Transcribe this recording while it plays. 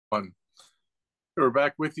We're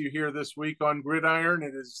back with you here this week on Gridiron.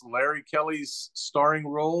 It is Larry Kelly's starring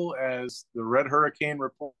role as the Red Hurricane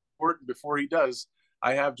report. Before he does,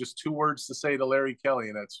 I have just two words to say to Larry Kelly,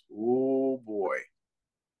 and that's, oh boy.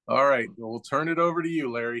 All right, we'll turn it over to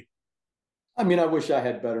you, Larry. I mean, I wish I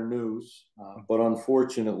had better news, but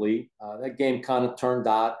unfortunately, that game kind of turned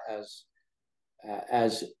out as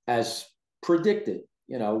predicted.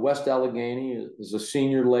 You know, West Allegheny is a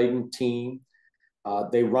senior-laden team.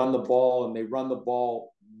 They run the ball, and they run the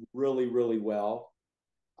ball really, really well.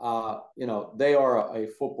 You know, they are a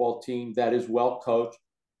football team that is well coached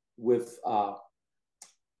with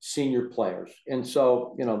senior players. And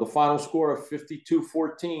so, you know, the final score of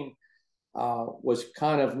 52-14 was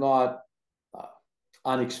kind of not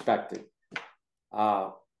unexpected.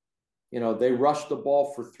 You know, they rushed the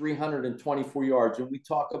ball for 324 yards, and we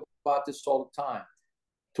talk about this all the time.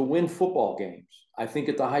 To win football games, I think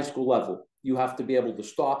at the high school level, you have to be able to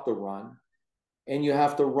stop the run, and you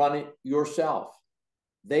have to run it yourself.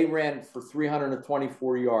 They ran for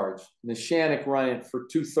 324 yards. Neshannock ran it for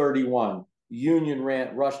 231. Union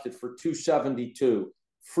rushed it for 272.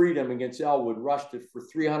 Freedom against Elwood rushed it for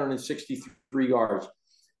 363 yards.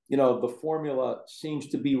 You know, the formula seems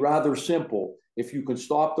to be rather simple. If you can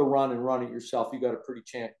stop the run and run it yourself, you got a pretty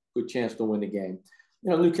good chance to win the game. You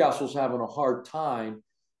know, Newcastle's having a hard time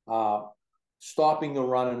stopping the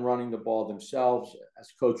run and running the ball themselves.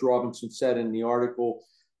 As Coach Robinson said in the article,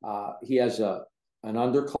 he has an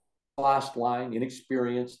underclassed line,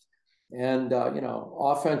 inexperienced, and you know,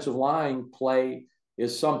 offensive line play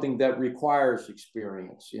is something that requires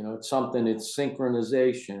experience. You know, it's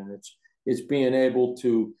synchronization. It's being able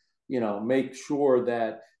to, you know, make sure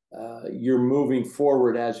that you're moving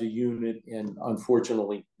forward as a unit, and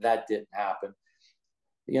unfortunately, that didn't happen.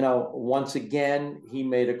 You know, once again, he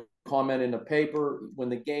made a comment in the paper when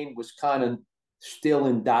the game was kind of still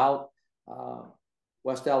in doubt.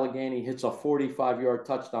 West Allegheny hits a 45-yard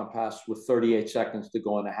touchdown pass with 38 seconds to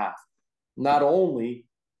go in the half. Not only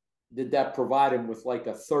did that provide him with like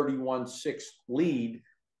a 31-6 lead,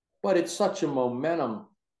 but it's such a momentum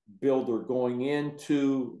builder going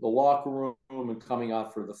into the locker room and coming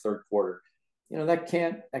out for the third quarter. You know, that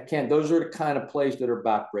can't, those are the kind of plays that are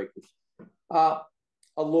backbreakers.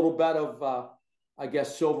 A little bit of, I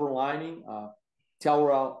guess, silver lining.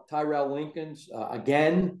 Tyrell Lincoln's,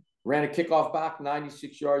 again, ran a kickoff back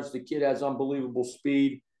 96 yards. The kid has unbelievable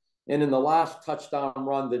speed. And in the last touchdown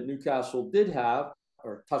run that Newcastle did have,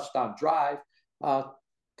 or touchdown drive,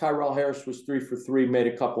 Kyrell Harris was 3 for 3, made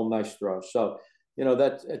a couple nice throws. So, you know,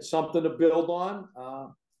 it's something to build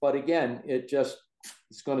on. But again,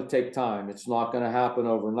 it's going to take time. It's not going to happen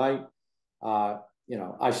overnight. You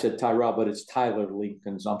know, I said Tyrell, but it's Tyler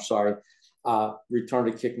Lincoln's. I'm sorry. Return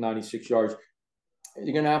to kick 96 yards.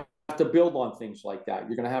 You're going to have to build on things like that.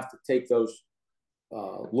 You're going to have to take those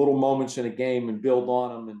little moments in a game and build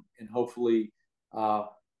on them, and hopefully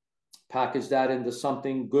package that into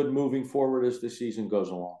something good moving forward as the season goes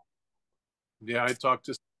along. Yeah, I talked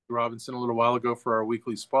to Robinson a little while ago for our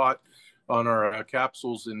weekly spot on our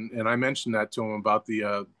capsules, and I mentioned that to him about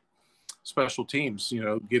the special teams, you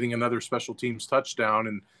know, getting another special teams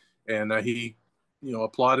touchdown, and he, you know,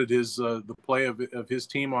 applauded the play of his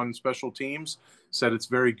team on special teams, said it's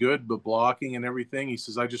very good, but blocking and everything. He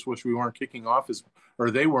says, I just wish we weren't kicking off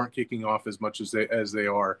they weren't kicking off as much as they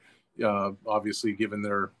are, obviously giving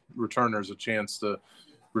their returners a chance to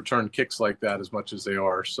return kicks like that as much as they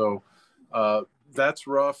are. So that's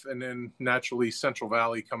rough. And then naturally Central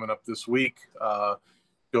Valley coming up this week,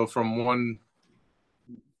 go from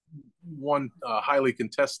one highly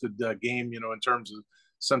contested game, you know, in terms of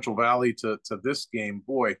Central Valley to this game.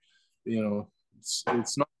 Boy, you know,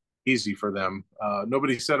 it's not easy for them.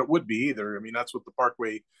 Nobody said it would be either. I mean, that's what the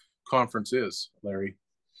Parkway Conference is, Larry.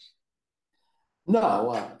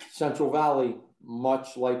 No, Central Valley,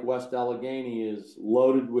 much like West Allegheny, is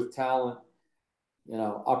loaded with talent. You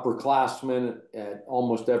know, upperclassmen at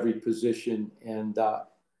almost every position, and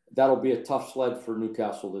that'll be a tough sled for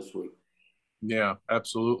Newcastle this week. Yeah,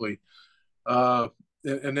 absolutely.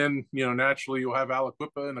 And then, you know, naturally you'll have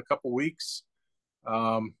Aliquippa in a couple weeks.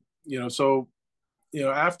 You know, so, you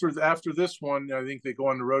know, after this one, I think they go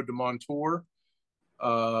on the road to Montour.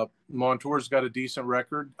 Montour's got a decent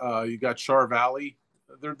record. You got Char Valley.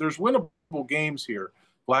 There's winnable games here.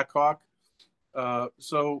 Blackhawk.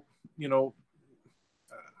 So, you know,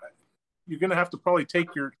 you're going to have to probably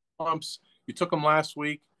take your lumps. You took them last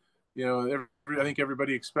week. You know, I think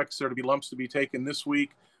everybody expects there to be lumps to be taken this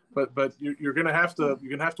week. But you're going to have to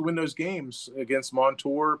win those games against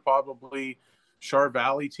Montour, probably Char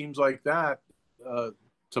Valley, teams like that,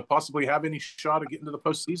 to possibly have any shot of getting to the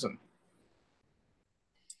postseason.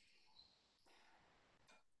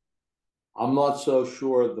 I'm not so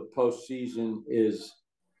sure the postseason is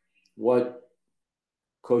what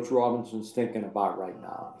Coach Robinson's thinking about right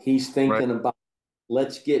now. He's thinking about,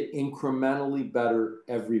 let's get incrementally better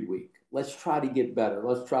every week. Let's try to get better.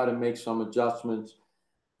 Let's try to make some adjustments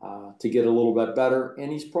to get a little bit better.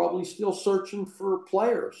 And he's probably still searching for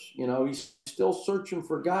players. You know, he's still searching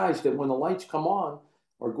for guys that when the lights come on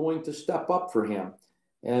are going to step up for him.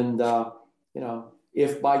 And, you know,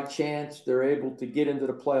 if by chance they're able to get into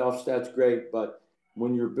the playoffs, that's great. But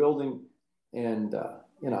when you're building and,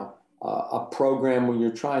 you know, a program, when you're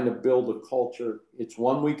trying to build a culture, it's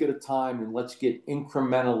 1 week at a time, and let's get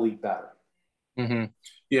incrementally better. Mm-hmm.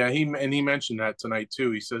 Yeah, he mentioned that tonight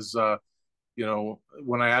too. He says, you know,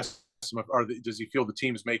 when I asked him, does he feel the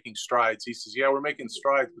team's making strides? He says, yeah, we're making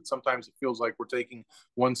strides, but sometimes it feels like we're taking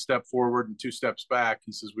 1 step forward and 2 steps back.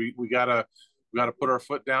 He says, we gotta put our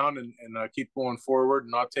foot down and keep going forward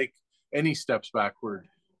and not take any steps backward.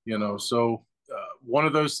 You know, so one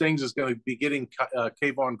of those things is going to be getting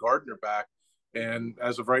Kayvon Gardner back. And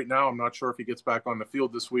as of right now, I'm not sure if he gets back on the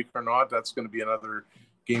field this week or not. That's going to be another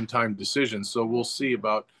game time decision. So we'll see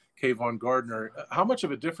about Kayvon Gardner. How much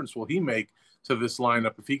of a difference will he make to this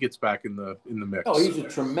lineup if he gets back in the mix? Oh, he's a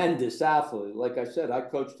tremendous athlete. Like I said, I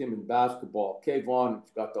coached him in basketball.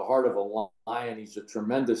 Kayvon's got the heart of a lion. He's a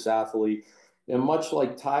tremendous athlete. And much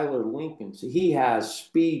like Tyler Lincoln, he has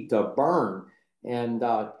speed to burn. And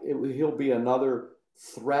he'll be another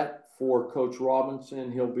threat for Coach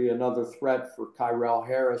Robinson. He'll be another threat for Kyrell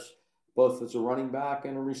Harris, both as a running back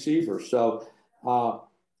and a receiver. So,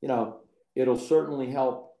 you know, it'll certainly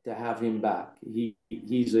help to have him back.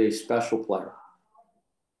 He's a special player.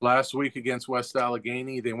 Last week against West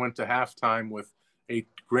Allegheny, they went to halftime with a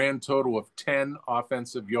grand total of 10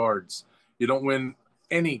 offensive yards. You don't win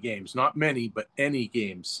any games, not many, but any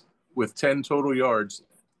games with 10 total yards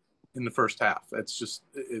in the first half. That's just,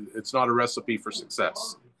 it's not a recipe for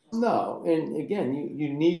success. No, and again,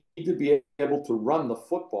 you need to be able to run the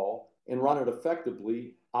football and run it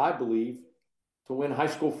effectively, I believe, to win high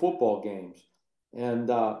school football games. And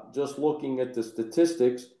just looking at the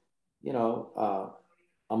statistics, you know,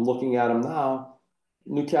 I'm looking at them now.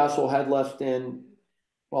 Newcastle had less than,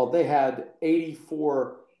 well, they had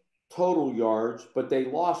 84 total yards, but they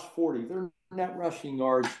lost 40. Their net rushing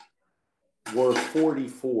yards were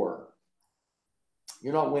 44.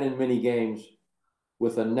 You're not winning many games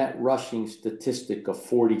with a net rushing statistic of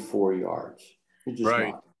 44 yards. You're just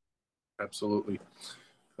not. Absolutely.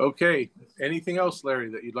 Okay. Anything else, Larry,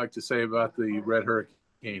 that you'd like to say about the Red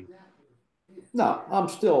Hurricane? No,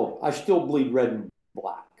 I still bleed red and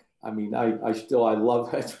black. I mean, I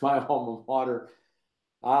love, it's my alma mater.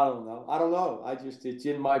 I don't know. It's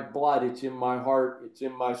in my blood. It's in my heart. It's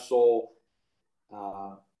in my soul.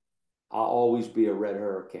 I'll always be a Red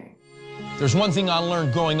Hurricane. There's one thing I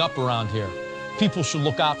learned growing up around here. People should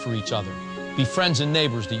look out for each other. Be friends and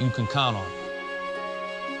neighbors that you can count on.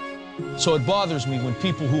 So it bothers me when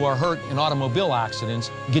people who are hurt in automobile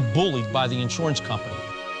accidents get bullied by the insurance company.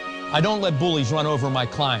 I don't let bullies run over my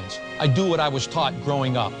clients. I do what I was taught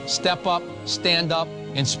growing up. Step up, stand up,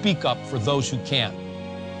 and speak up for those who can't.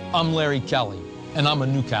 I'm Larry Kelly, and I'm a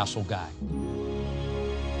Newcastle guy.